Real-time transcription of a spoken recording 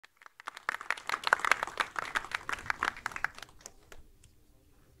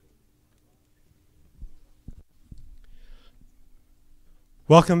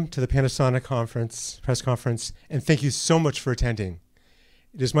Welcome to the Panasonic press conference, and thank you so much for attending.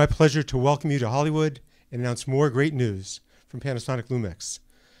 It is my pleasure to welcome you to Hollywood and announce more great news from Panasonic LUMIX.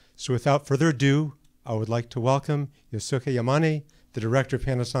 So without further ado, I would like to welcome Yosuke Yamane, the Director of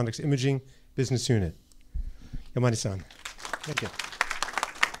Panasonic's Imaging Business Unit. Yamane-san. Thank you.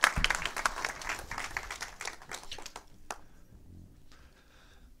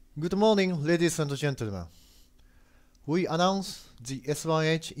 Good morning, ladies and gentlemen. We announced the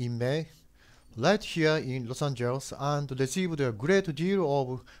S1H in May, right here in Los Angeles, and received a great deal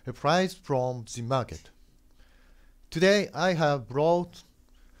of a prize from the market. Today, I have brought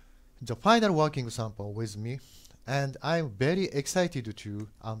the final working sample with me, and I'm very excited to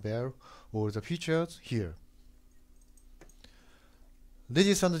unveil all the features here.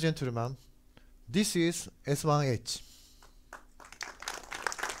 Ladies and gentlemen, this is S1H.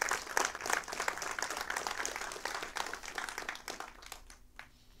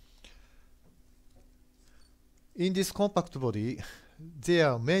 In this compact body, there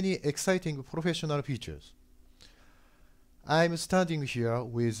are many exciting professional features. I'm standing here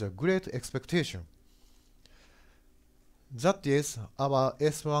with a great expectation. That is, our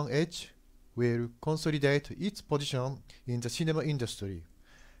S1H will consolidate its position in the cinema industry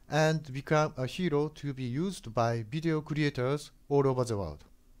and become a hero to be used by video creators all over the world.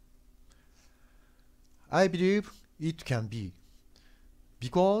 I believe it can be,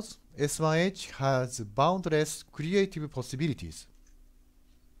 because S1H has boundless creative possibilities.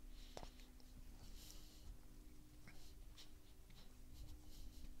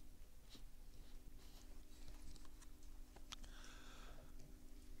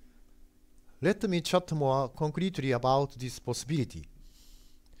 Let me chat more concretely about this possibility.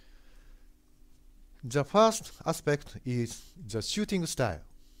 The first aspect is the shooting style.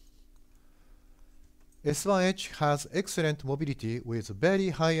 S1H has excellent mobility with very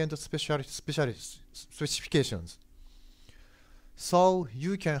high-end specifications. So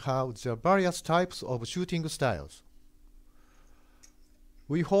you can have the various types of shooting styles.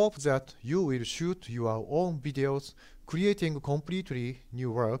 We hope that you will shoot your own videos, creating completely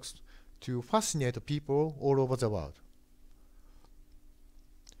new works to fascinate people all over the world.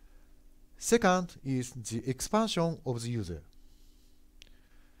 Second is the expansion of the user.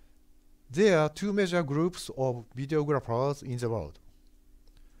 There are two major groups of videographers in the world: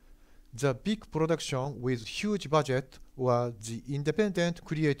 the big production with huge budget, or the independent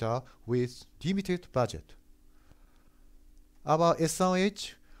creator with limited budget. Our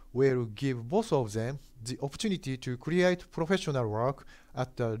S1H will give both of them the opportunity to create professional work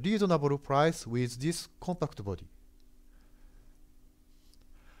at a reasonable price with this compact body.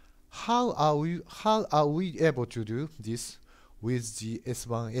 How are we able to do this with the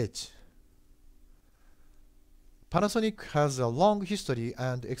S1H? Panasonic has a long history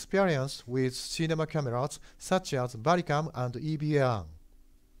and experience with cinema cameras such as Baricam and EVA.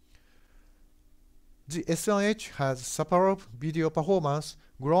 The S1H has superb video performance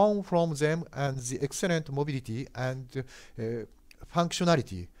grown from them and the excellent mobility and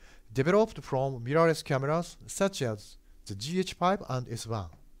functionality developed from mirrorless cameras such as the GH5 and S1.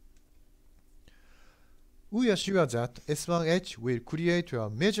 We are sure that S1H will create a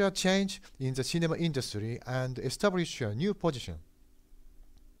major change in the cinema industry and establish a new position.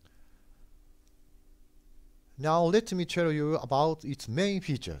 Now let me tell you about its main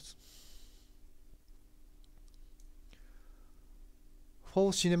features.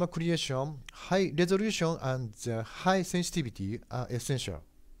 For cinema creation, high resolution and high sensitivity are essential.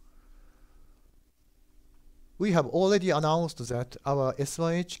 We have already announced that our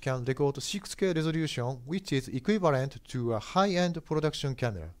S1H can record 6K resolution, which is equivalent to a high-end production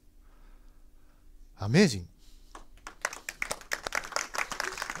camera. Amazing!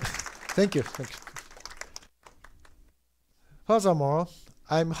 Thank you. Furthermore,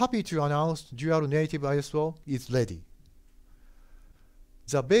 I'm happy to announce dual native ISO is ready.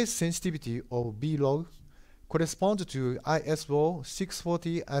 The base sensitivity of B-log corresponds to ISO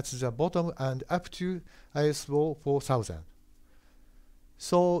 640 at the bottom and up to ISO 4000.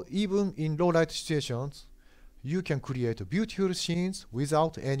 So even in low light situations, you can create beautiful scenes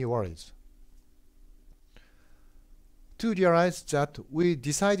without any worries. To realize that, we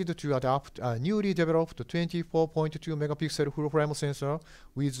decided to adapt a newly developed 24.2 megapixel full-frame sensor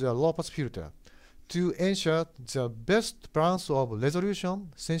with a low-pass filter to ensure the best balance of resolution,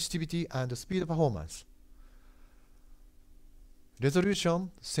 sensitivity, and speed performance.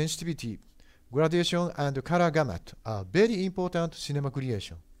 Resolution, sensitivity, gradation, and color gamut are very important cinema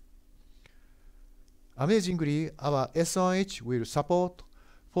creation. Amazingly, our S1H will support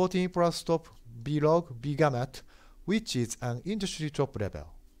 14+ stop B-log B gamut which is an industry top level.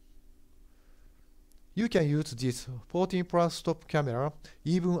 You can use this 14 plus stop camera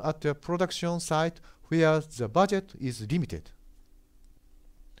even at a production site where the budget is limited.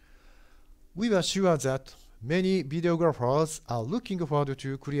 We were sure that many videographers are looking forward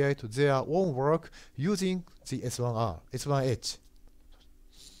to create their own work using the S1H.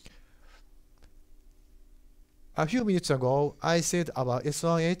 A few minutes ago, I said our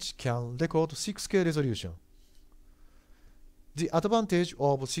S1H can record 6K resolution. The advantage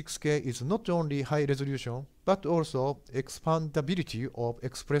of 6K is not only high resolution, but also expandability of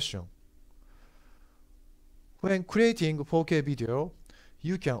expression. When creating 4K video,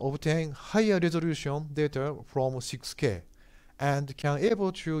 you can obtain higher resolution data from 6K and can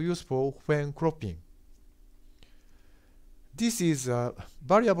able to useful when cropping. This is a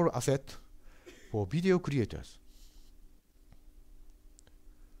valuable asset for video creators.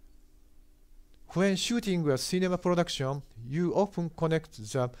 When shooting a cinema production, you often connect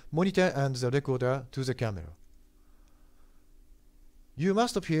the monitor and the recorder to the camera. You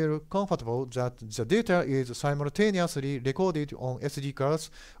must feel comfortable that the data is simultaneously recorded on SD cards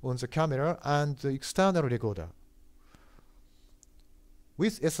on the camera and the external recorder.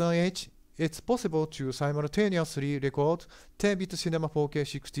 With S1H, it's possible to simultaneously record 10-bit cinema 4K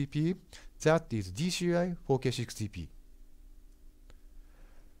 60p, that is DCI 4K 60p.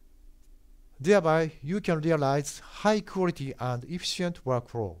 Thereby, you can realize high quality and efficient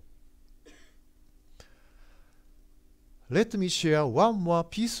workflow. Let me share one more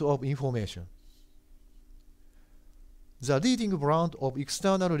piece of information. The leading brand of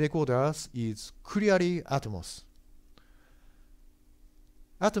external recorders is clearly Atmos.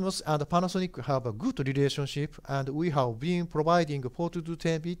 Atmos and Panasonic have a good relationship, and we have been providing 4 to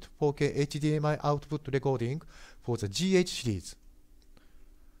 10-bit 4K HDMI output recording for the GH series.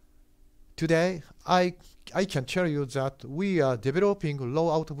 Today, I can tell you that we are developing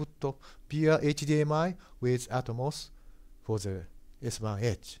low output via HDMI with Atmos for the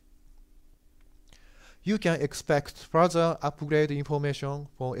S1H. You can expect further upgrade information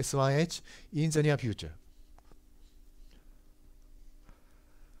for S1H in the near future.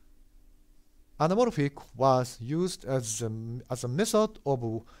 Anamorphic was used as a method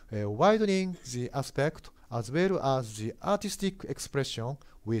of widening the aspect as well as the artistic expression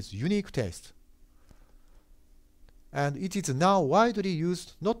with unique taste. And it is now widely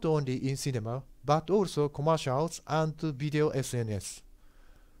used not only in cinema, but also commercials and video SNS.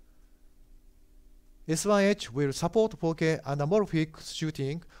 S1H will support 4K anamorphic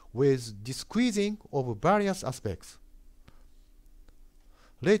shooting with squeezing of various aspects.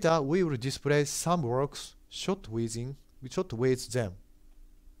 Later, we will display some works shot with them.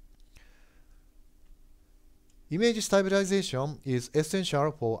 Image stabilization is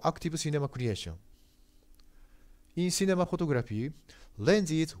essential for active cinema creation. In cinema photography,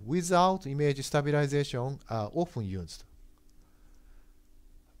 lenses without image stabilization are often used.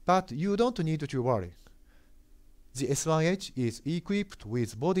 But you don't need to worry. The S1H is equipped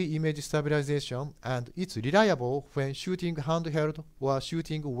with body image stabilization, and it's reliable when shooting handheld or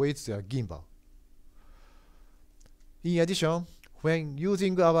shooting with a gimbal. In addition, when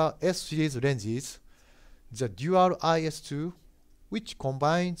using our S series lenses, the dual IS2, which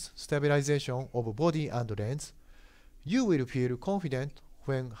combines stabilization of body and lens, you will feel confident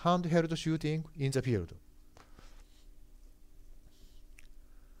when handheld shooting in the field.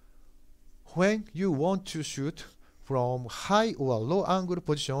 When you want to shoot from high or low angle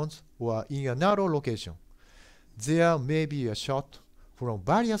positions or in a narrow location, there may be a shot from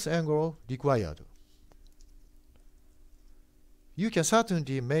various angles required. You can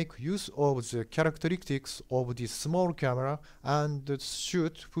certainly make use of the characteristics of this small camera and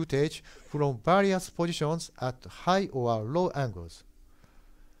shoot footage from various positions at high or low angles.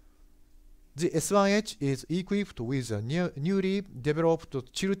 The S1H is equipped with a newly developed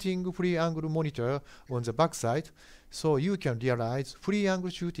tilting free angle monitor on the backside, so you can realize free angle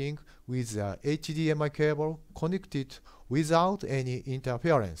shooting with a HDMI cable connected without any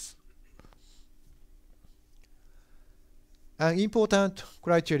interference. An important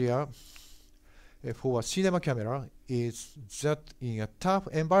criteria for a cinema camera is that in a tough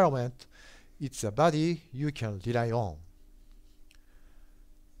environment, it's a body you can rely on.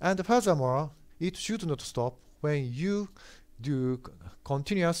 And furthermore, it should not stop when you do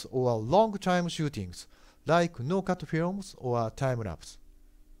continuous or long-time shootings, like no-cut films or time-lapse.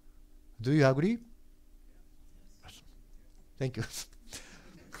 Do you agree? Thank you.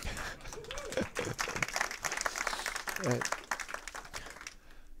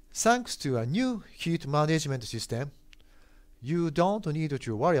 Thanks to a new heat management system, you don't need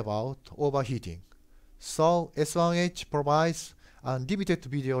to worry about overheating. So S1H provides unlimited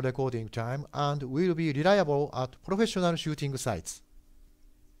video recording time and will be reliable at professional shooting sites.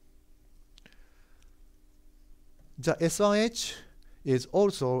 The S1H is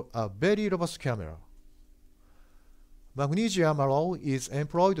also a very robust camera. Magnesium alloy is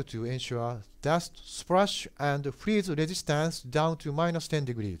employed to ensure dust, splash, and freeze resistance down to -10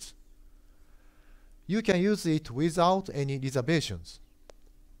 degrees. You can use it without any reservations.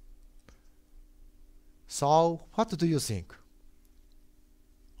 So, what do you think?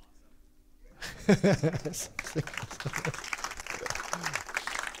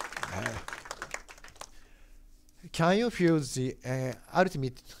 Can you feel the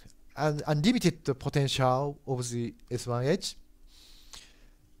ultimate and unlimited potential of the S1H?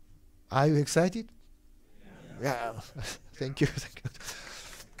 Are you excited? Yeah. Thank you. Thank you.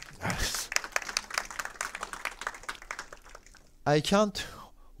 I can't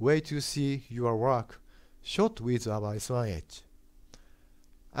wait to see your work shot with our S1H.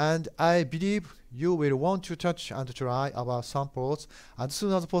 And I believe you will want to touch and try our samples as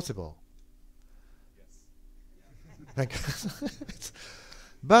soon as possible. Thank you.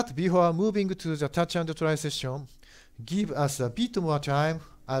 But before moving to the touch and try session, give us a bit more time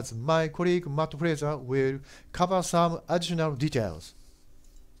as my colleague Matt Fraser will cover some additional details.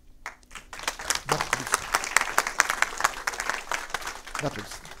 Matt,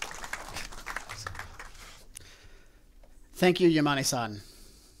 please. Thank you, Yamane-san.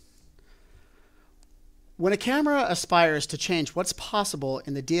 When a camera aspires to change what's possible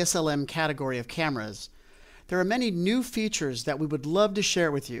in the DSLM category of cameras, there are many new features that we would love to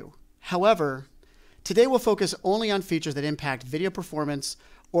share with you. However, today we'll focus only on features that impact video performance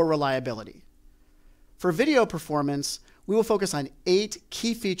or reliability. For video performance, we will focus on 8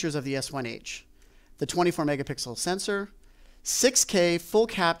 key features of the S1H: the 24 megapixel sensor, 6K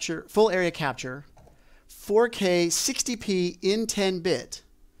full area capture, 4K 60p in 10-bit,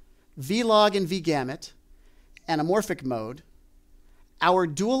 V-Log and V-Gamut, anamorphic mode, our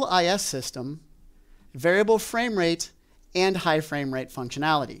dual IS system, variable frame rate, and high frame rate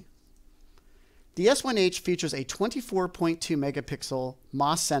functionality. The S1H features a 24.2 megapixel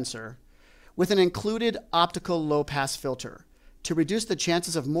MOS sensor with an included optical low-pass filter to reduce the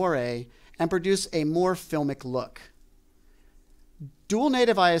chances of moire and produce a more filmic look. Dual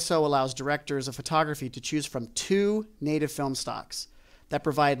native ISO allows directors of photography to choose from 2 native film stocks that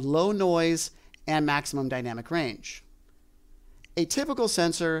provide low noise and maximum dynamic range. A typical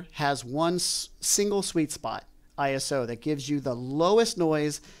sensor has one single sweet spot ISO that gives you the lowest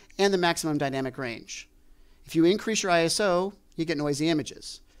noise and the maximum dynamic range. If you increase your ISO, you get noisy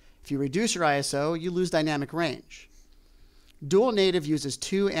images. If you reduce your ISO, you lose dynamic range. Dual native uses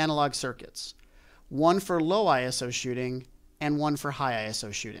 2 analog circuits, one for low ISO shooting and one for high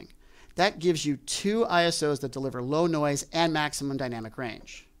ISO shooting. That gives you 2 ISOs that deliver low noise and maximum dynamic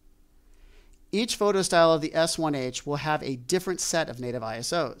range. Each photo style of the S1H will have a different set of native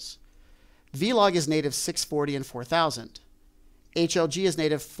ISOs. V-Log is native 640 and 4000. HLG is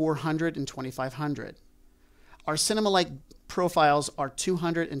native 400 and 2500. Our cinema-like profiles are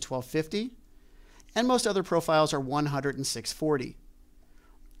 200 and 1250, and most other profiles are 100 and 640.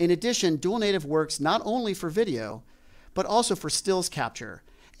 In addition, dual native works not only for video, but also for stills capture,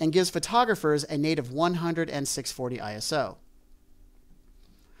 and gives photographers a native 100 and 640 ISO.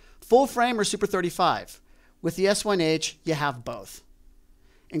 Full frame or Super 35. With the S1H, you have both,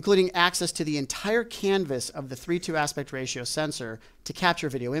 including access to the entire canvas of the 3:2 aspect ratio sensor to capture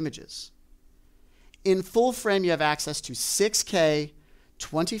video images. In full frame, you have access to 6K,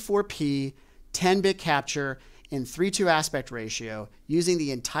 24p, 10-bit capture in 3:2 aspect ratio using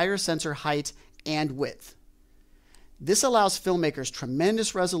the entire sensor height and width. This allows filmmakers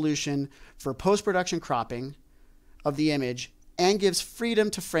tremendous resolution for post-production cropping of the image and gives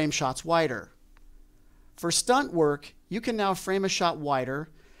freedom to frame shots wider. For stunt work, you can now frame a shot wider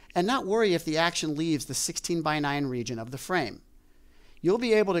and not worry if the action leaves the 16:9 region of the frame. You'll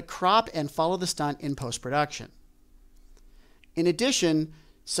be able to crop and follow the stunt in post-production. In addition,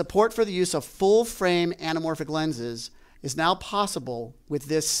 support for the use of full-frame anamorphic lenses is now possible with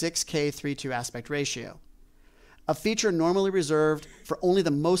this 6K 3:2 aspect ratio, a feature normally reserved for only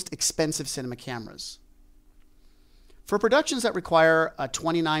the most expensive cinema cameras. For productions that require a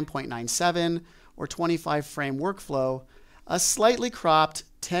 29.97 or 25 frame workflow, a slightly cropped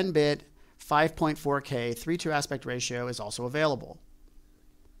 10-bit 5.4K 3:2 aspect ratio is also available.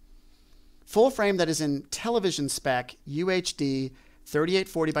 Full frame that is in television spec UHD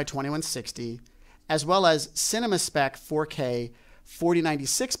 3840 by 2160, as well as cinema spec 4K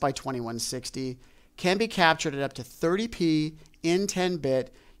 4096 by 2160, can be captured at up to 30p in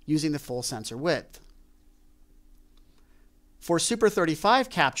 10-bit using the full sensor width. For Super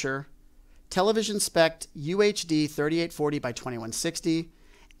 35 capture, television spec UHD 3840 by 2160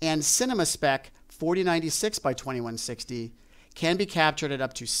 and cinema spec 4096 by 2160 can be captured at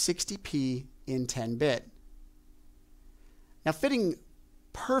up to 60p in 10-bit. Now, fitting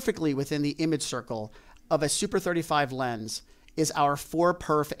perfectly within the image circle of a Super 35 lens is our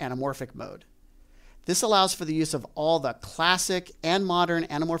 4-perf anamorphic mode. This allows for the use of all the classic and modern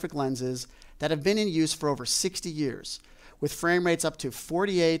anamorphic lenses that have been in use for over 60 years, with frame rates up to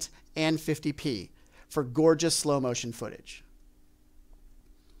 48 and 50p for gorgeous slow motion footage.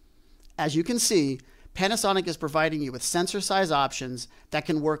 As you can see, Panasonic is providing you with sensor size options that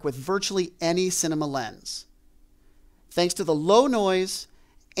can work with virtually any cinema lens. Thanks to the low noise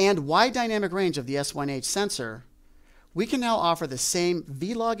and wide dynamic range of the S1H sensor, we can now offer the same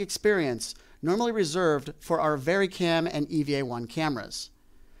vlog experience normally reserved for our VariCam and EVA1 cameras.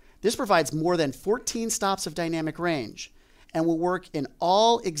 This provides more than 14 stops of dynamic range and will work in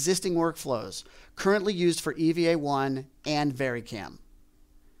all existing workflows currently used for EVA1 and VariCam.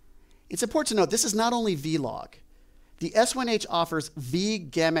 It's important to note this is not only vlog. The S1H offers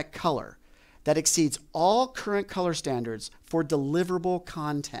V-gamut color that exceeds all current color standards for deliverable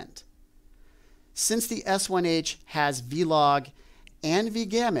content. Since the S1H has vlog and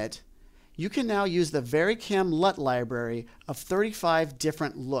V-gamut, you can now use the VariCam LUT library of 35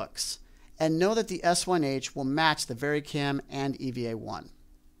 different looks and know that the S1H will match the VariCam and EVA1.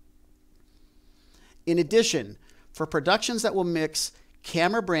 In addition, for productions that will mix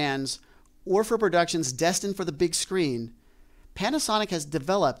camera brands or for productions destined for the big screen, Panasonic has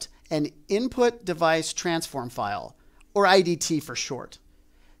developed an Input Device Transform file, or IDT for short.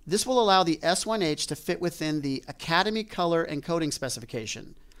 This will allow the S1H to fit within the Academy Color Encoding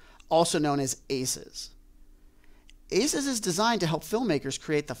Specification, also known as ACES. ACES is designed to help filmmakers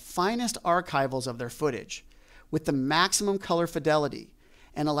create the finest archivals of their footage with the maximum color fidelity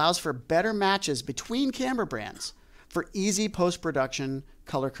and allows for better matches between camera brands for easy post-production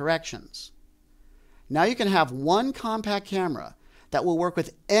color corrections. Now you can have one compact camera that will work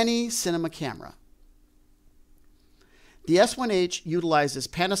with any cinema camera. The S1H utilizes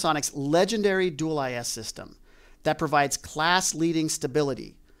Panasonic's legendary Dual IS system that provides class-leading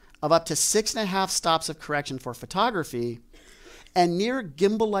stability of up to 6.5 stops of correction for photography and near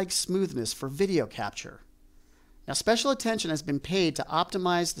gimbal-like smoothness for video capture. Now, special attention has been paid to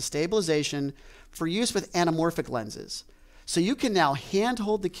optimize the stabilization for use with anamorphic lenses, so you can now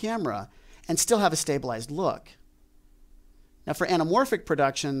hand-hold the camera and still have a stabilized look. Now, for anamorphic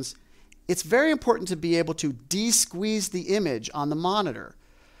productions, it's very important to be able to de-squeeze the image on the monitor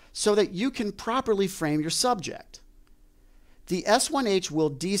so that you can properly frame your subject. The S1H will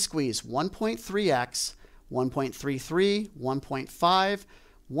de-squeeze 1.3x, 1.33, 1.5,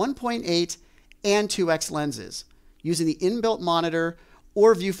 1.8, and 2x lenses using the inbuilt monitor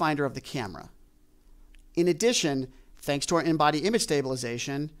or viewfinder of the camera. In addition, thanks to our in-body image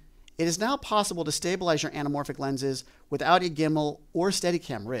stabilization, it is now possible to stabilize your anamorphic lenses without a gimbal or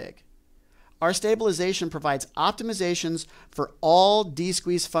Steadicam rig. Our stabilization provides optimizations for all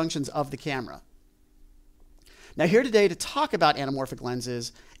de-squeeze functions of the camera. Now, here today to talk about anamorphic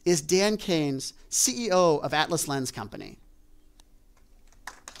lenses is Dan Keynes, CEO of Atlas Lens Company.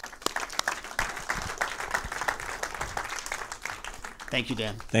 Thank you,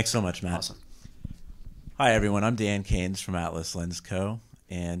 Dan. Thanks so much, Matt. Awesome. Hi, everyone. I'm Dan Keynes from Atlas Lens Co.,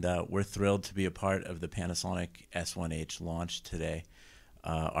 and we're thrilled to be a part of the Panasonic S1H launch today.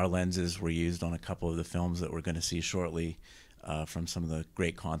 Our lenses were used on a couple of the films that we're going to see shortly from some of the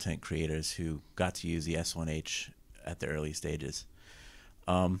great content creators who got to use the S1H at the early stages.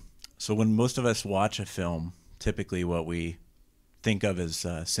 So when most of us watch a film, typically what we think of as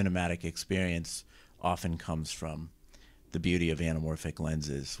a cinematic experience often comes from the beauty of anamorphic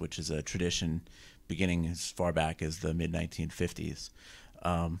lenses, which is a tradition beginning as far back as the mid-1950s.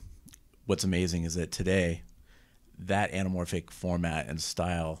 What's amazing is that today, that anamorphic format and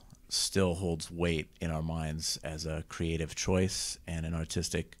style still holds weight in our minds as a creative choice and an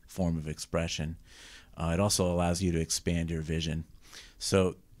artistic form of expression. It also allows you to expand your vision.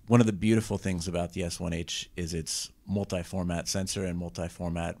 So one of the beautiful things about the S1H is its multi-format sensor and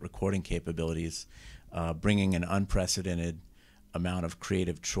multi-format recording capabilities, bringing an unprecedented amount of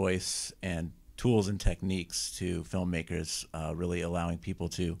creative choice and tools and techniques to filmmakers, really allowing people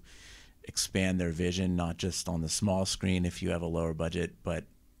to expand their vision, not just on the small screen if you have a lower budget, but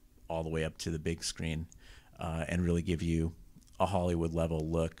all the way up to the big screen, and really give you a Hollywood level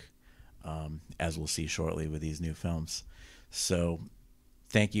look, as we'll see shortly with these new films. So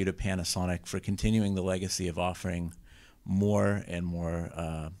thank you to Panasonic for continuing the legacy of offering more and more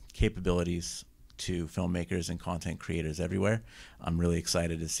capabilities to filmmakers and content creators everywhere. I'm really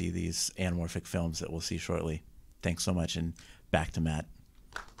excited to see these anamorphic films that we'll see shortly. Thanks so much, and back to Matt.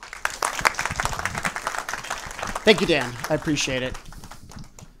 Thank you, Dan. I appreciate it.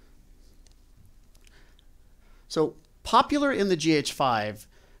 So popular in the GH5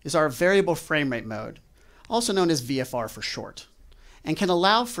 is our variable frame rate mode, also known as VFR for short, and can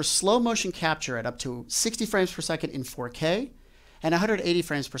allow for slow motion capture at up to 60 frames per second in 4K and 180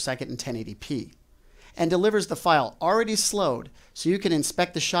 frames per second in 1080p, and delivers the file already slowed so you can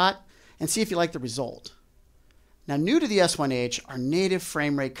inspect the shot and see if you like the result. Now, new to the S1H are native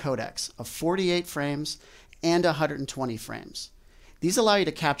frame rate codecs of 48 frames and 120 frames. These allow you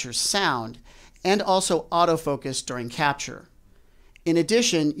to capture sound and also autofocus during capture. In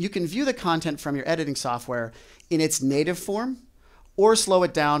addition, you can view the content from your editing software in its native form or slow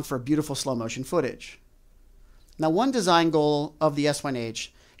it down for beautiful slow motion footage. Now, one design goal of the S1H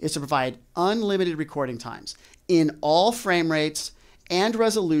is to provide unlimited recording times in all frame rates and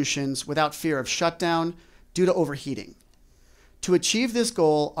resolutions without fear of shutdown due to overheating. To achieve this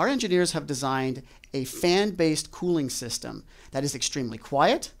goal, our engineers have designed a fan-based cooling system that is extremely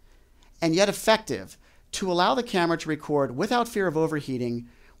quiet and yet effective to allow the camera to record without fear of overheating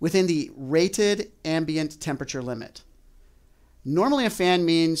within the rated ambient temperature limit. Normally, a fan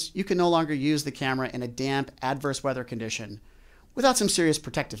means you can no longer use the camera in a damp, adverse weather condition without some serious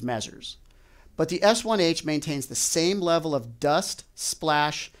protective measures. But the S1H maintains the same level of dust,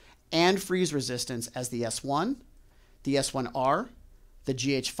 splash, and freeze resistance as the S1, the S1R, the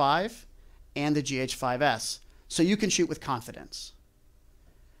GH5, and the GH5S, so you can shoot with confidence.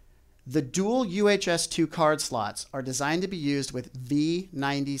 The dual UHS-2 card slots are designed to be used with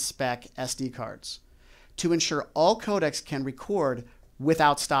V90 spec SD cards to ensure all codecs can record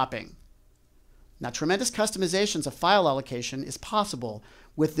without stopping. Now, tremendous customizations of file allocation is possible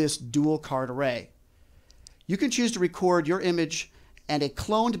with this dual card array. You can choose to record your image and a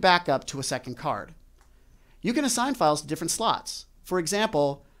cloned backup to a second card. You can assign files to different slots. For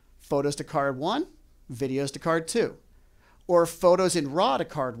example, photos to card 1, videos to card 2, or photos in RAW to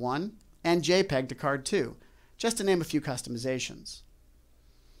card 1 and JPEG to card 2, just to name a few customizations.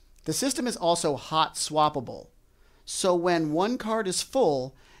 The system is also hot swappable, so when one card is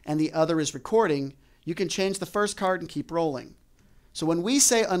full and the other is recording, you can change the first card and keep rolling. So when we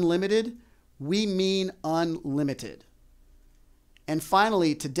say unlimited, we mean unlimited. And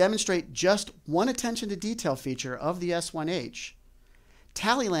finally, to demonstrate just one attention to detail feature of the S1H,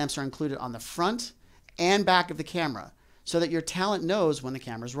 tally lamps are included on the front and back of the camera so that your talent knows when the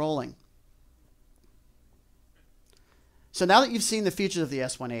camera's rolling. So now that you've seen the features of the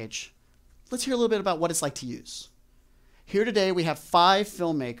S1H, let's hear a little bit about what it's like to use. Here today we have 5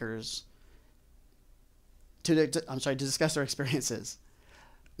 filmmakers to discuss their experiences.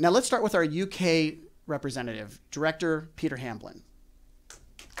 Now let's start with our UK representative, director Peter Hamblin.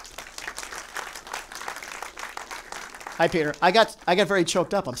 Hi, Peter. I got very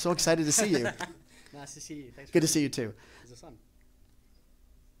choked up. I'm so excited to see you. Nice to see you. Thanks. Good to see you too. Is this on?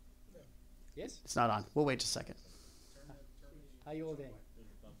 Yes? It's not on. We'll wait just a second. How are you all doing?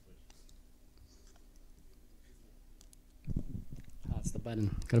 Ah, it's the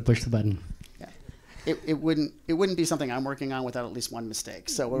button. Gotta push the button. Yeah. It wouldn't be something I'm working on without at least one mistake.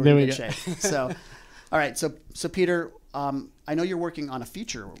 So we're There in we good go. shape. So, all right. So Peter, I know you're working on a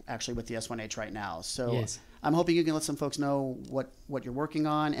feature actually with the S1H right now. So Yes. I'm hoping you can let some folks know what you're working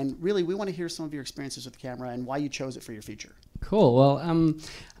on, and really we want to hear some of your experiences with the camera and why you chose it for your feature. Cool. Well,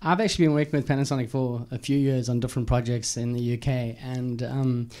 I've actually been working with Panasonic for a few years on different projects in the UK,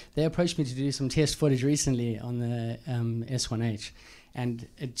 and they approached me to do some test footage recently on the S1H, and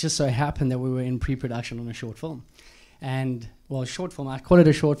it just so happened that we were in pre-production on a short film. And, well, short film, I call it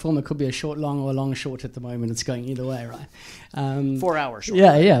a short film. It could be a short long or a long short at the moment. It's going either way, right? 4 hours short.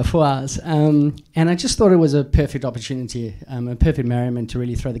 Yeah, 4 hours. And I just thought it was a perfect opportunity, a perfect merriment to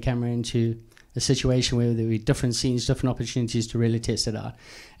really throw the camera into a situation where there would be different scenes, different opportunities to really test it out.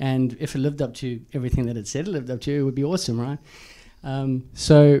 And if it lived up to everything that it said it lived up to, it would be awesome, right?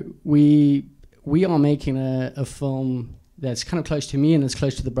 So we are making a film that's kind of close to me and it's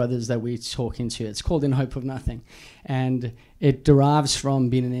close to the brothers that we're talking to. It's called In Hope of Nothing. And it derives from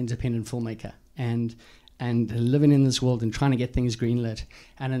being an independent filmmaker and living in this world and trying to get things greenlit.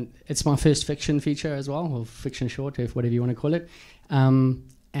 And it's my first fiction feature as well, or fiction short, if whatever you want to call it.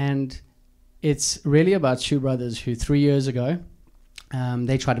 And it's really about 2 brothers who 3 years ago,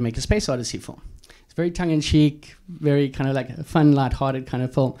 they tried to make a space odyssey film. It's very tongue-in-cheek, very kind of like a fun, light-hearted kind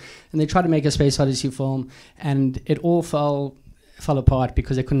of film. And they tried to make a space odyssey film, and it all fell apart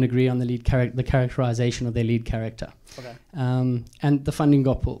because they couldn't agree on the characterization of their lead character. Okay. And the funding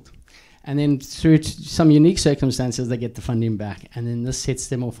got pulled. And then through some unique circumstances, they get the funding back. And then this sets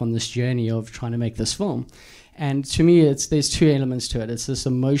them off on this journey of trying to make this film. And to me, there's two elements to it. It's this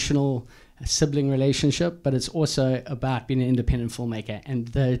emotional sibling relationship, but it's also about being an independent filmmaker and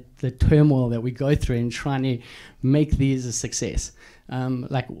the turmoil that we go through in trying to make these a success.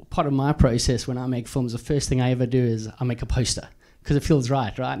 Like part of my process when I make films, the first thing I ever do is I make a poster. Because it feels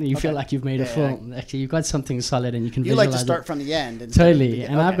right? And you feel like you've made a film. Actually, you've got something solid and you can visualize it. You like to start from the end. Totally.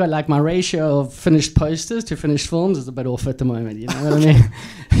 And I've got like my ratio of finished posters to finished films is a bit off at the moment. You know what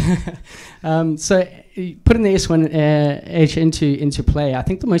I mean? So putting the S1H into play, I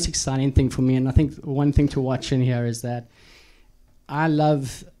think the most exciting thing for me, and I think one thing to watch in here is that I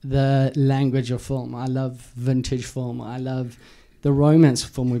love the language of film. I love vintage film. I love the romance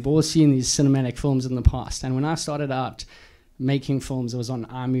film. We've all seen these cinematic films in the past. And when I started out making films, it was on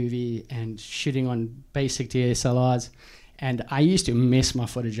iMovie and shooting on basic DSLRs, and I used to mess my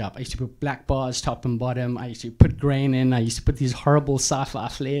footage up. I used to put black bars top and bottom. I used to put grain in. I used to put these horrible sci-fi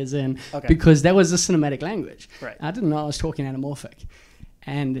flares in because that was the cinematic language. Right. I didn't know I was talking anamorphic,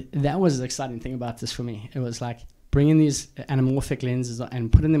 and that was the exciting thing about this for me. It was like bringing these anamorphic lenses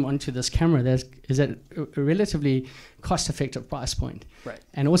and putting them onto this camera that is at a relatively cost-effective price point. Right.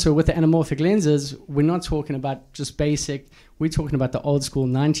 And also with the anamorphic lenses, we're not talking about just basic, we're talking about the old school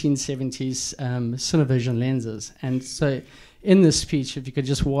 1970s Cinevision lenses. And so in this speech, if you could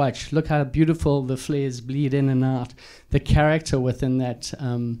just watch, look how beautiful the flares bleed in and out, the character within that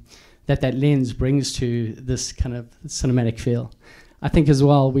that lens brings to this kind of cinematic feel. I think as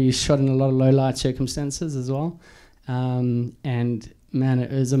well, we shot in a lot of low light circumstances as well. And man,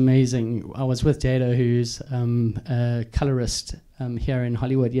 it was amazing. I was with Dado, who's a colorist here in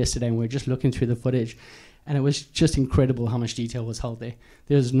Hollywood yesterday, and we were just looking through the footage, and it was just incredible how much detail was held there.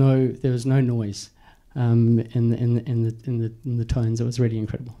 There was no noise in the tones. It was really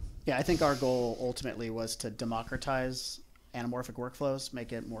incredible. Yeah, I think our goal ultimately was to democratize anamorphic workflows,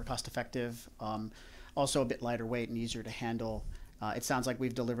 make it more cost effective, also a bit lighter weight and easier to handle. It sounds like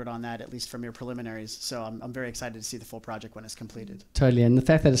we've delivered on that, at least from your preliminaries. So I'm very excited to see the full project when it's completed. Totally. And the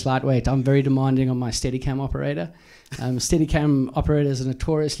fact that it's lightweight, I'm very demanding on my Steadicam operator. Steadicam operators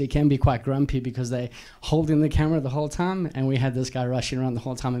notoriously can be quite grumpy because they holding the camera the whole time. And we had this guy rushing around the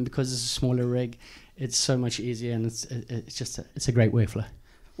whole time. And because it's a smaller rig, it's so much easier. And it's a great workflow.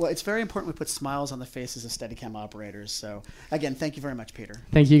 Well, it's very important we put smiles on the faces of Steadicam operators. So again, thank you very much, Peter.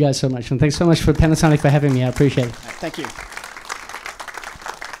 Thank you guys so much. And thanks so much for Panasonic for having me. I appreciate it. Thank you.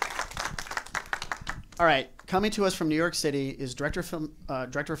 All right, coming to us from New York City is director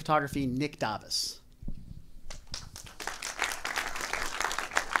of photography Nick Davis.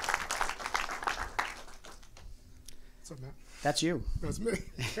 What's up, Matt? That's you. That's me.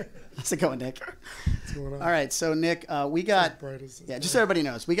 How's it going, Nick? What's going on? All right, so Nick, we got, yeah, just so everybody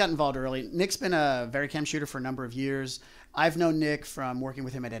knows, we got involved early. Nick's been a Varicam shooter for a number of years. I've known Nick from working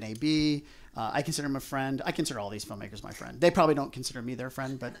with him at NAB. I consider him a friend. I consider all these filmmakers my friend. They probably don't consider me their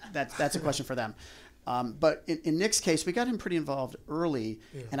friend, but that's a question for them. But in Nick's case, we got him pretty involved early,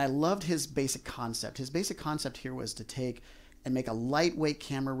 and I loved his basic concept. His basic concept here was to take and make a lightweight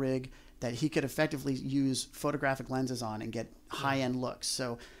camera rig that he could effectively use photographic lenses on and get high-end looks.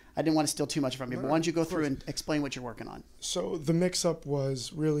 So I didn't want to steal too much from you, but why don't you go through and explain what you're working on? So the mix-up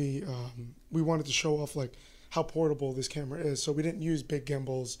was really, we wanted to show off like how portable this camera is. So we didn't use big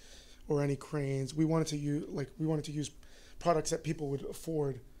gimbals or any cranes. We wanted to use products that people would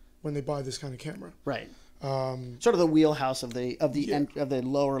afford when they buy this kind of camera. Right. Sort of the wheelhouse of the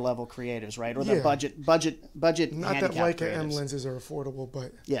lower level creators, right? Or the budget. Not that Leica M lenses are affordable,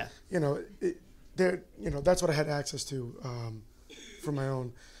 but yeah, that's what I had access to for my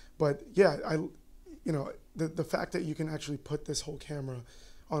own. But yeah, the fact that you can actually put this whole camera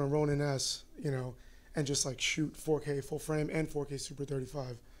on a Ronin S, and just like shoot 4K full frame and 4K Super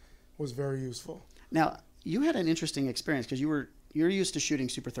 35 was very useful. Now you had an interesting experience because you're used to shooting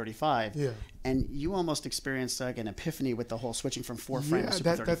Super 35, and you almost experienced like an epiphany with the whole switching from 4 frame to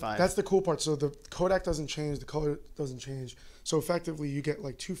Super 35. That's the cool part. So the Kodak doesn't change, the color doesn't change. So effectively, you get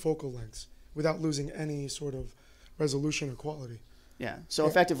like 2 focal lengths without losing any sort of resolution or quality. Yeah. So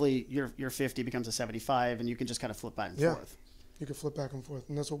effectively, your 50 becomes a 75, and you can just kind of flip back and forth. You can flip back and forth,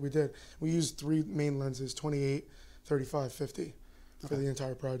 and that's what we did. We used 3 main lenses: 28, 35, 50, for the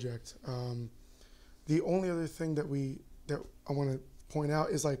entire project. The only other thing that I want to point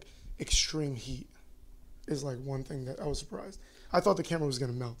out is like extreme heat is like one thing that I was surprised. I thought the camera was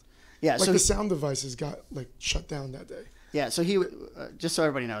going to melt. Yeah, like so the sound devices got like shut down that day. Yeah, so he just so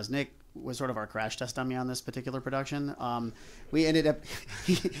everybody knows, Nick was sort of our crash test dummy on this particular production. We ended up,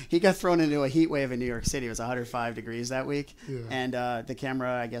 he got thrown into a heat wave in New York City. It was 105 degrees that week. Yeah. And the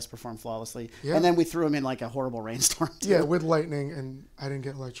camera, I guess, performed flawlessly. Yeah. And then we threw him in like a horrible rainstorm. Too. Yeah, with lightning, and I didn't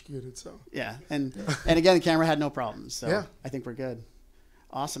get electrocuted, so. Yeah. And again, the camera had no problems. So yeah. I think we're good.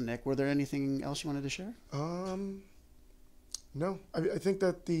 Awesome, Nick. Were there anything else you wanted to share? No. I think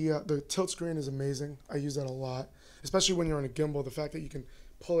that the tilt screen is amazing. I use that a lot, especially when you're on a gimbal. The fact that you can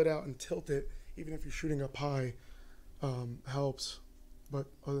pull it out and tilt it, even if you're shooting up high, helps. But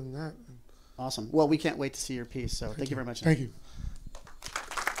other than that, awesome. Well, we can't wait to see your piece. So thank you very much. Thank you.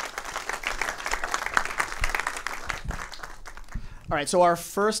 All right. So our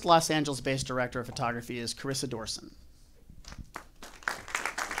first Los Angeles-based director of photography is Carissa Dorson.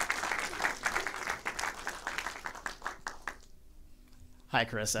 Hi,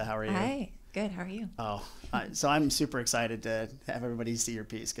 Carissa. How are you? Hi. Good. How are you? Oh, so I'm super excited to have everybody see your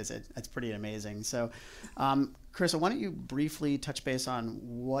piece because it's pretty amazing. So, Carissa, why don't you briefly touch base on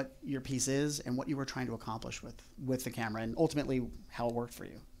what your piece is and what you were trying to accomplish with the camera and ultimately how it worked for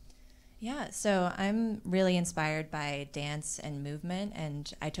you? Yeah, so I'm really inspired by dance and movement,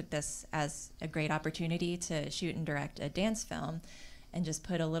 and I took this as a great opportunity to shoot and direct a dance film and just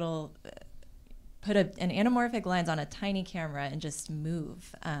put an anamorphic lens on a tiny camera and just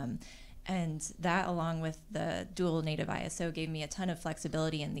move. And that, along with the dual native ISO, gave me a ton of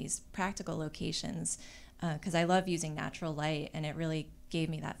flexibility in these practical locations because I love using natural light, and it really gave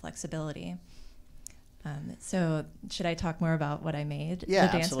me that flexibility. So should I talk more about what I made? Yeah,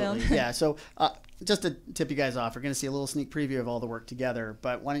 the dance absolutely. film? Yeah, so just to tip you guys off, we're going to see a little sneak preview of all the work together,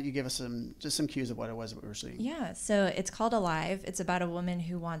 but why don't you give us some cues of what it was that we were seeing? Yeah, so it's called Alive. It's about a woman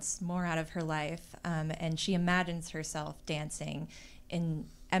who wants more out of her life, and she imagines herself dancing in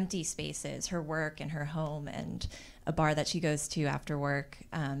empty spaces, her work and her home and a bar that she goes to after work,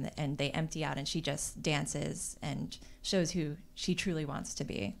 and they empty out and she just dances and shows who she truly wants to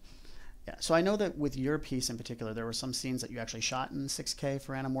be. Yeah, so I know that with your piece in particular, there were some scenes that you actually shot in 6K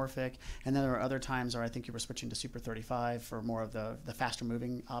for anamorphic, and then there were other times where I think you were switching to Super 35 for more of the faster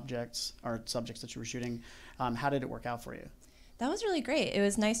moving objects or subjects that you were shooting. How did it work out for you? That was really great. It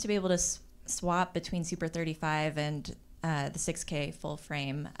was nice to be able to swap between Super 35 and the 6K full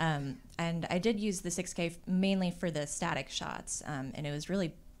frame. And I did use the 6K mainly for the static shots, and it was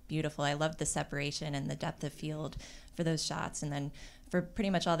really beautiful. I loved the separation and the depth of field for those shots. And then for pretty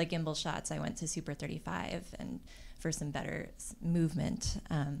much all the gimbal shots, I went to Super 35 and for some better movement.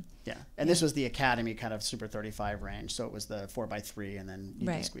 Yeah, and this was the Academy kind of Super 35 range, so it was the 4x3, and then you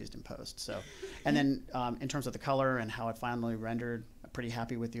right. squeezed in post. So, and then in terms of the color and how it finally rendered, I'm pretty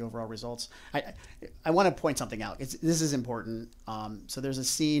happy with the overall results. I want to point something out. This is important. So there's a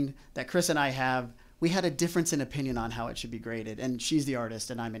scene that Chris and I have. We had a difference in opinion on how it should be graded, and she's the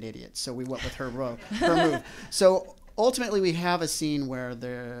artist and I'm an idiot, so we went with her move. So ultimately, we have a scene where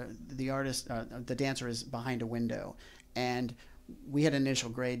the artist, the dancer, is behind a window, and we had an initial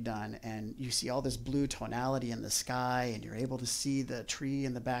grade done, and you see all this blue tonality in the sky, and you're able to see the tree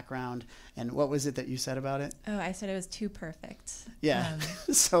in the background. And what was it that you said about it? Oh, I said it was too perfect. Yeah.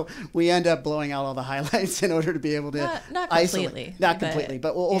 So we end up blowing out all the highlights in order to be able to not completely, not completely,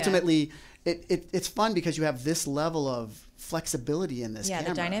 but ultimately, it's fun because you have this level of flexibility in this camera.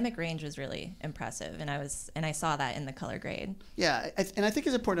 The dynamic range was really impressive, and I saw that in the color grade. Yeah, and I think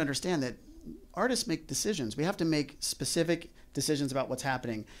it's important to understand that artists make decisions. We have to make specific decisions about what's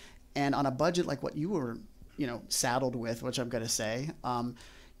happening, and on a budget like what you were, saddled with, which I'm going to say,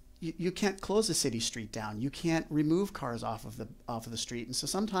 you can't close a city street down. You can't remove cars off of the street, and so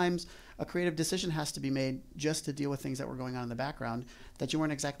sometimes a creative decision has to be made just to deal with things that were going on in the background that you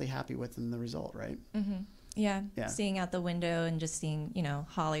weren't exactly happy with in the result, right? Mm-hmm. Yeah, seeing out the window and just seeing,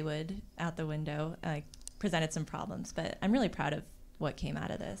 Hollywood out the window presented some problems, but I'm really proud of what came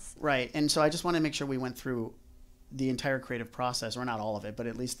out of this. Right, and so I just want to make sure we went through the entire creative process, or not all of it, but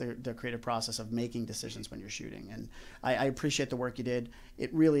at least the creative process of making decisions when you're shooting. And I appreciate the work you did.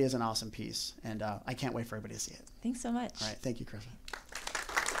 It really is an awesome piece, and I can't wait for everybody to see it. Thanks so much. All right, thank you, Chris.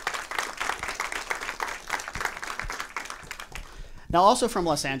 Now, also from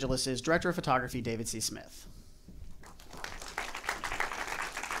Los Angeles is Director of Photography, David C. Smith.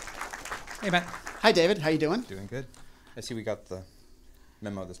 Hey, Matt. Hi, David. How you doing? Doing good. I see we got the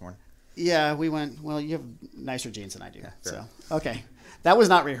memo this morning. Yeah, we went, well, you have nicer jeans than I do. Yeah, so, okay. That was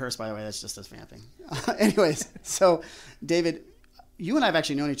not rehearsed, by the way. That's just us vamping. Anyways, so, David, you and I have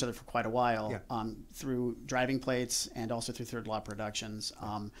actually known each other for quite a while, through Driving Plates and also through Third Law Productions.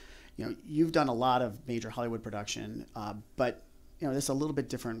 You've done a lot of major Hollywood production, but this is a little bit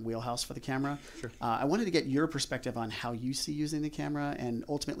different wheelhouse for the camera. Sure. I wanted to get your perspective on how you see using the camera, and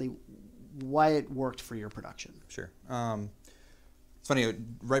ultimately why it worked for your production. Sure. It's funny,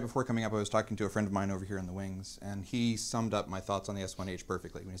 right before coming up, I was talking to a friend of mine over here in the wings, and he summed up my thoughts on the S1H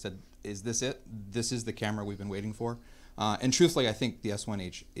perfectly when he said, is this it? This is the camera we've been waiting for? And truthfully, I think the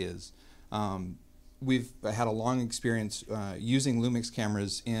S1H is. We've had a long experience using Lumix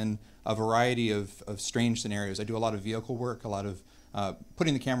cameras in a variety of strange scenarios. I do a lot of vehicle work, a lot of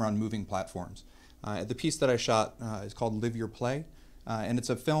putting the camera on moving platforms. The piece that I shot is called Live Your Play, and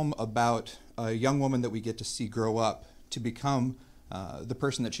it's a film about a young woman that we get to see grow up to become the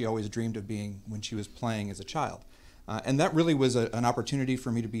person that she always dreamed of being when she was playing as a child. And that really was an opportunity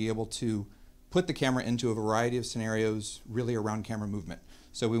for me to be able to put the camera into a variety of scenarios really around camera movement.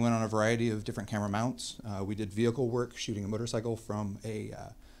 So we went on a variety of different camera mounts. We did vehicle work, shooting a motorcycle from a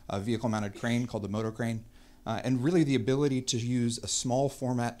vehicle-mounted crane called the motor crane. And really the ability to use a small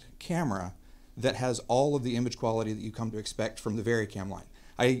format camera that has all of the image quality that you come to expect from the VariCam line.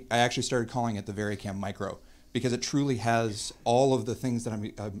 I actually started calling it the VariCam Micro because it truly has all of the things that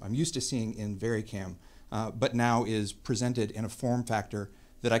I'm used to seeing in VariCam, but now is presented in a form factor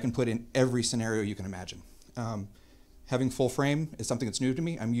that I can put in every scenario you can imagine. Having full frame is something that's new to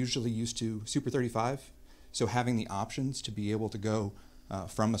me. I'm usually used to Super 35, so having the options to be able to go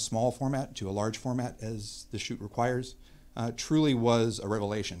from a small format to a large format as the shoot requires truly was a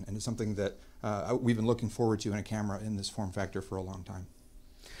revelation, and it's something that we've been looking forward to in a camera in this form factor for a long time.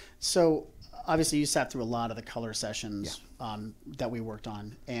 So obviously you sat through a lot of the color sessions that we worked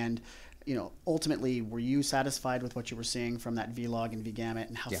on, and ultimately, were you satisfied with what you were seeing from that V-Log and V-Gamut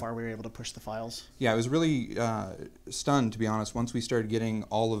and how far we were able to push the files? Yeah, I was really stunned, to be honest, once we started getting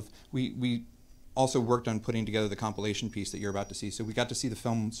all of, we also worked on putting together the compilation piece that you're about to see. So we got to see the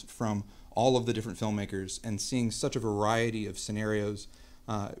films from all of the different filmmakers and seeing such a variety of scenarios,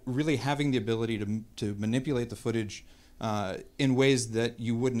 really having the ability to manipulate the footage in ways that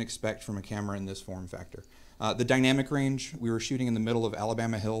you wouldn't expect from a camera in this form factor. The dynamic range, we were shooting in the middle of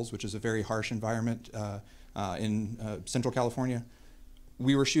Alabama Hills, which is a very harsh environment in Central California.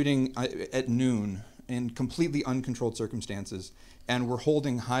 We were shooting at noon in completely uncontrolled circumstances, and we're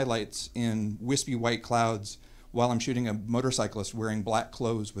holding highlights in wispy white clouds while I'm shooting a motorcyclist wearing black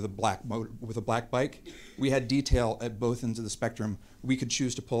clothes with a black bike. We had detail at both ends of the spectrum. We could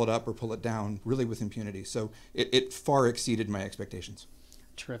choose to pull it up or pull it down really with impunity. So it far exceeded my expectations.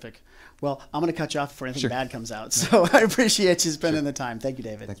 Terrific. Well, I'm going to cut you off before anything bad comes out. So I appreciate you spending the time. Thank you,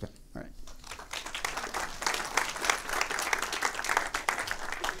 David. Thanks, man. All right.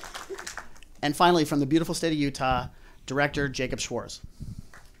 And finally, from the beautiful state of Utah, director Jacob Schwartz.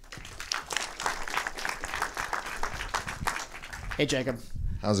 Hey, Jacob.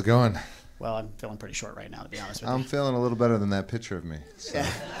 How's it going? Well, I'm feeling pretty short right now, to be honest with you. I'm feeling a little better than that picture of me. So,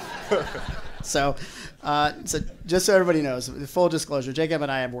 So. so just so everybody knows, full disclosure, Jacob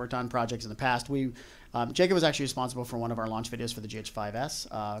and I have worked on projects in the past. Jacob was actually responsible for one of our launch videos for the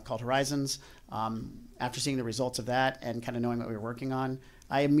GH5S called Horizons. After seeing the results of that and kind of knowing what we were working on,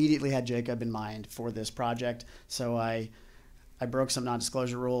 I immediately had Jacob in mind for this project. So I broke some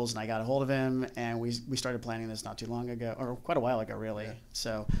non-disclosure rules and I got a hold of him, and we started planning this not too long ago, or quite a while ago, really. Yeah.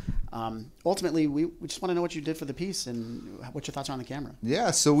 So ultimately, we just want to know what you did for the piece and what your thoughts are on the camera.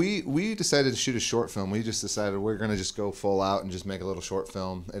 Yeah, so we decided to shoot a short film. We just decided we're going to just go full out and just make a little short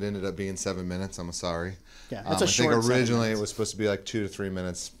film. It ended up being 7 minutes. I'm sorry. Yeah, that's a short. I think originally it was supposed to be like 2 to 3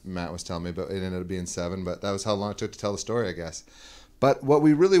 minutes, Matt was telling me, but it ended up being 7. But that was how long it took to tell the story, I guess. But what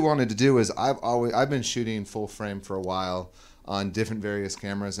we really wanted to do is I've been shooting full frame for a while on different various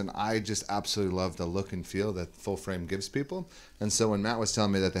cameras, and I just absolutely love the look and feel that full frame gives people. And so when Matt was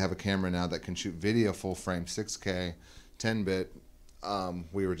telling me that they have a camera now that can shoot video full frame 6K 10-bit,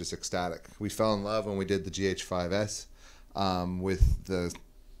 we were just ecstatic. We fell in love when we did the GH5S with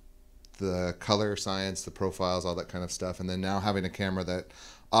the color science, the profiles, all that kind of stuff, and then now having a camera that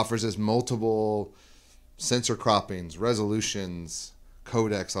offers us multiple sensor croppings, resolutions,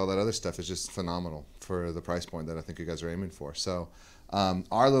 codecs, all that other stuff is just phenomenal for the price point that I think you guys are aiming for. So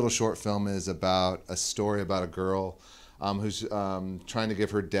our little short film is about a story about a girl who's trying to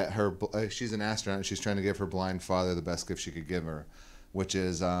give she's an astronaut, and she's trying to give her blind father the best gift she could give her, which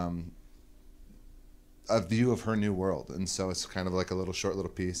is a view of her new world. And so it's kind of like a little short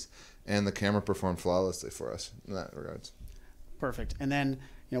little piece, and the camera performed flawlessly for us in that regards. Perfect. And then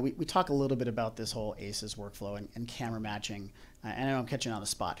we talk a little bit about this whole ACES workflow and camera matching. And I know I'm catching on the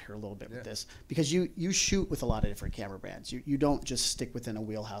spot here a little bit with this, because you shoot with a lot of different camera brands. You don't just stick within a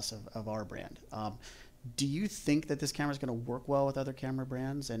wheelhouse of our brand. Do you think that this camera is going to work well with other camera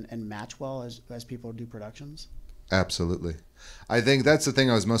brands and match well as people do productions? Absolutely. I think that's the thing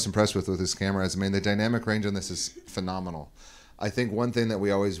I was most impressed with this camera. The dynamic range on this is phenomenal. I think one thing that we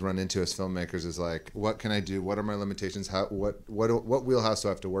always run into as filmmakers is like, what can I do? What are my limitations? What wheelhouse do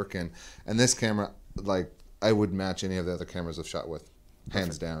I have to work in? And this camera, like, I would match any of the other cameras I've shot with,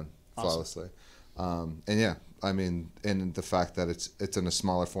 hands down, flawlessly. And yeah, I mean, and the fact that it's in a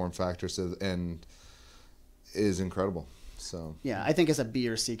smaller form factor, and is incredible. So yeah, I think as a B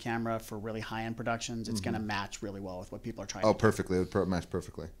or C camera for really high-end productions, it's going to match really well with what people are trying. Oh, to perfectly. It would match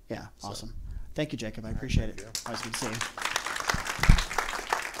perfectly. Yeah, awesome. Thank you, Jacob. I appreciate it. Always good to see you.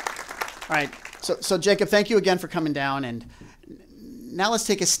 All right, so Jacob, thank you again for coming down, and now let's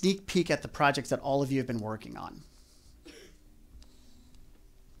take a sneak peek at the projects that all of you have been working on.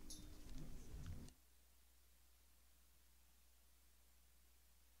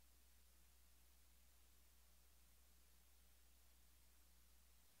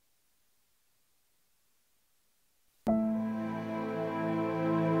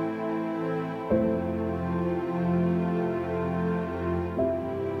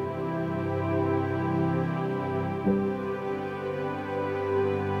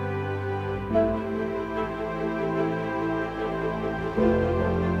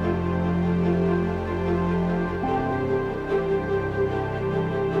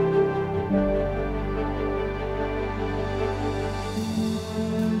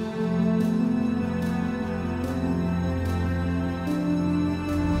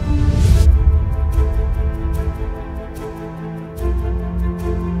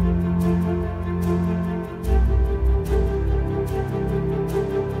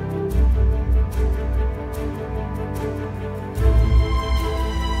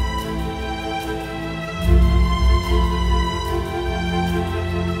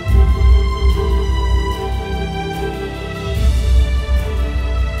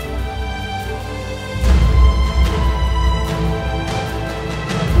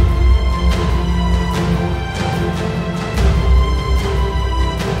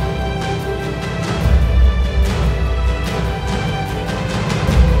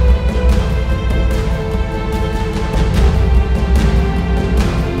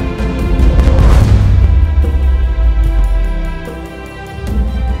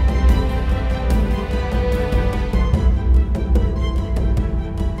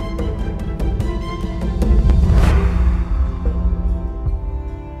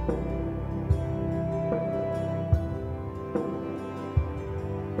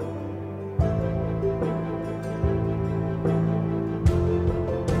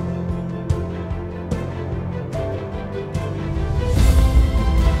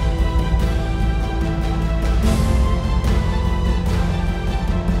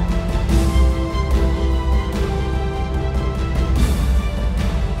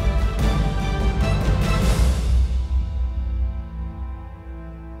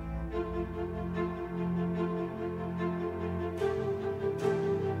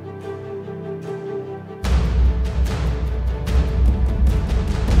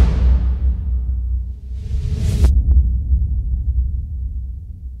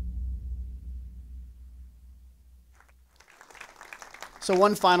 So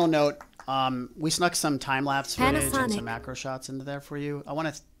one final note, we snuck some time-lapse footage and some macro shots into there for you. I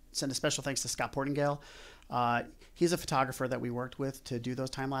want to send a special thanks to Scott Portingale. He's a photographer that we worked with to do those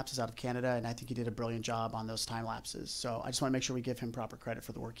time-lapses out of Canada, and I think he did a brilliant job on those time-lapses. So I just want to make sure we give him proper credit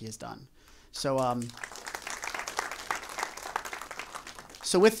for the work he has done. So,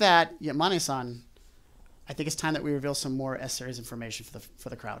 so with that, Mane-san, I think it's time that we reveal some more S Series information for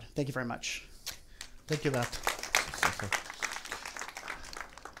the crowd. Thank you very much. Thank you, Matt.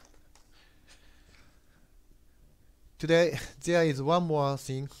 Today, there is one more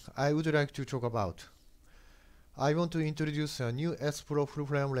thing I would like to talk about. I want to introduce a new S Pro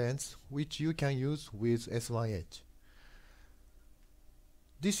full-frame lens, which you can use with S1H.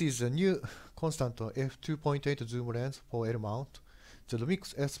 This is a new constant f2.8 zoom lens for L-mount, the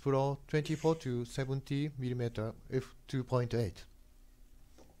LUMIX S Pro 24 to 70mm f2.8.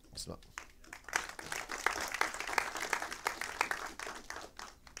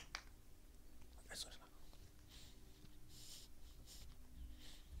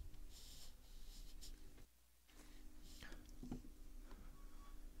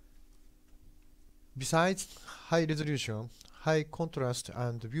 Besides high resolution, high contrast,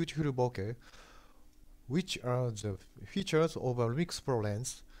 and beautiful bokeh, which are the features of a LUMIX Pro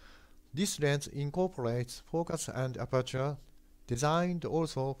lens, this lens incorporates focus and aperture, designed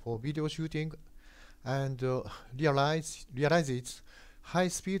also for video shooting, and realizes high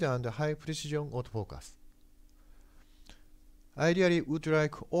speed and high precision autofocus. I really would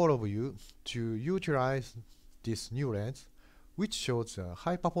like all of you to utilize this new lens, which shows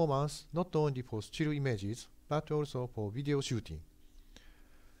high performance not only for still images, but also for video shooting.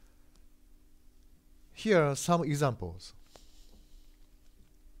 Here are some examples.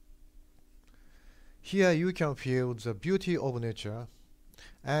 Here you can feel the beauty of nature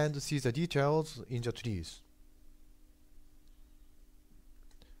and see the details in the trees.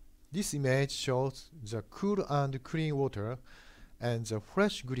 This image shows the cool and clean water and the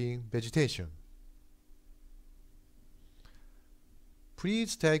fresh green vegetation.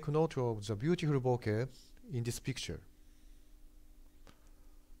 Please take note of the beautiful bokeh in this picture.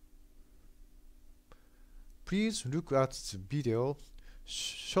 Please look at the video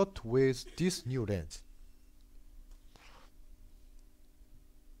shot with this new lens.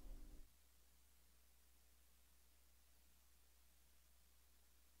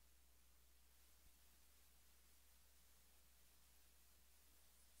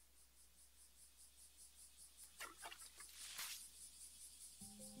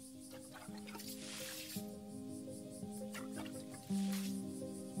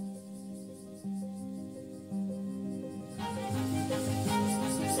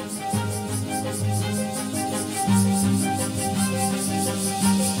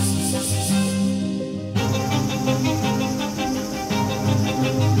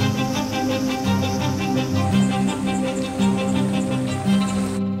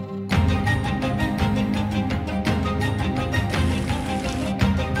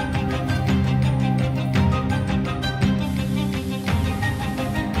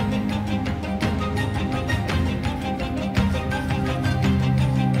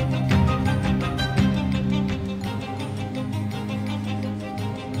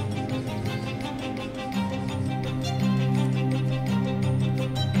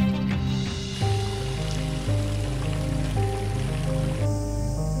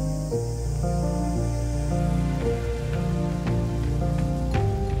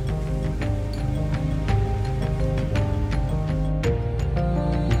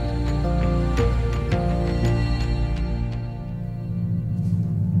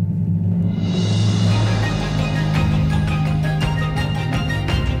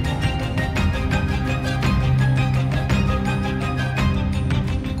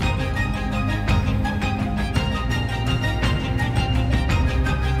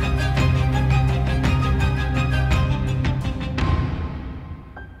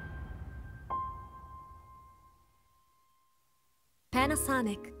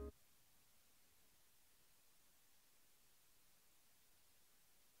 Panasonic.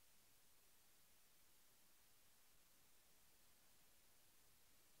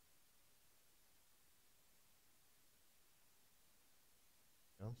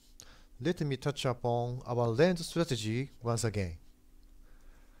 Let me touch upon our lens strategy once again.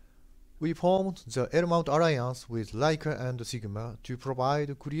 We formed the L-mount alliance with Leica and Sigma to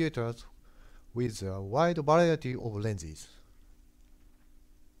provide creators with a wide variety of lenses.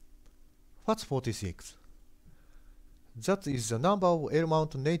 What's 46? That is the number of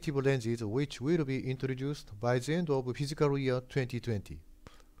L-mount native lenses which will be introduced by the end of fiscal year 2020.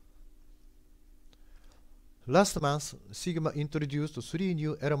 Last month, Sigma introduced 3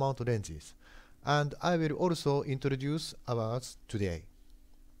 new L-mount lenses, and I will also introduce ours today.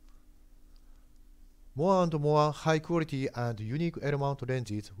 More and more high-quality and unique L-mount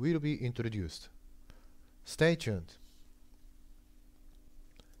lenses will be introduced. Stay tuned.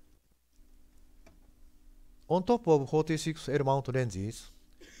 On top of 46 L-mount lenses,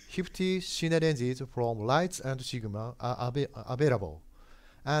 50 Cine lenses from Lights and Sigma are available,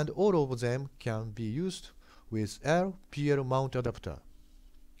 and all of them can be used with L-PL mount adapter.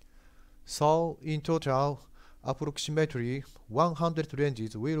 So, in total, approximately 100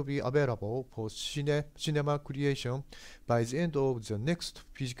 lenses will be available for cinema creation by the end of the next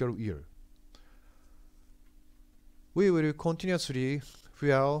fiscal year. We will continuously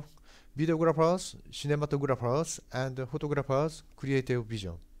fuel videographers, cinematographers, and photographers' creative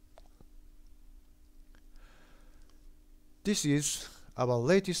vision. This is our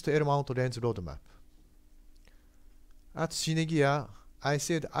latest L-mount lens roadmap. At Cinegear, I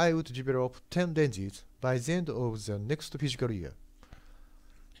said I would develop 10 lenses by the end of the next fiscal year.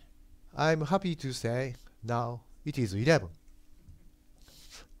 I'm happy to say now it is 11.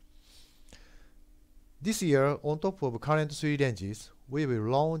 This year, on top of current 3 lenses, we will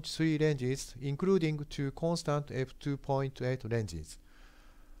launch 3 lenses, including 2 constant f2.8 lenses.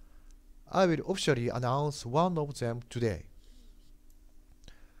 I will officially announce one of them today.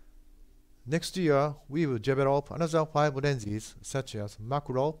 Next year, we will develop another 5 lenses such as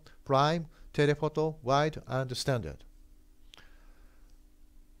macro, prime, telephoto, wide, and standard.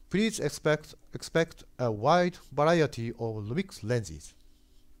 Please expect a wide variety of LUMIX lenses.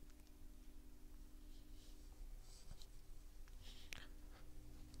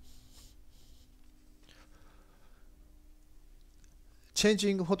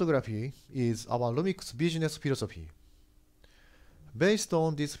 changing photography is our LUMIX business philosophy. Based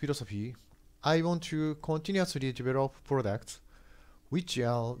on this philosophy, I want to continuously develop products which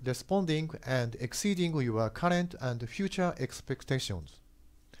are responding and exceeding your current and future expectations.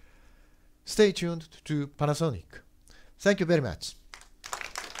 Stay tuned to Panasonic. Thank you very much.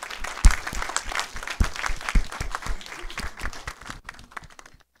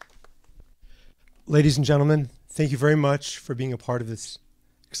 Ladies and gentlemen, thank you very much for being a part of this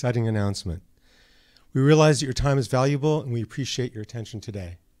exciting announcement. We realize that your time is valuable and we appreciate your attention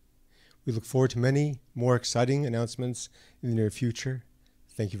today. We look forward to many more exciting announcements in the near future.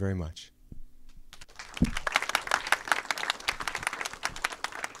 Thank you very much.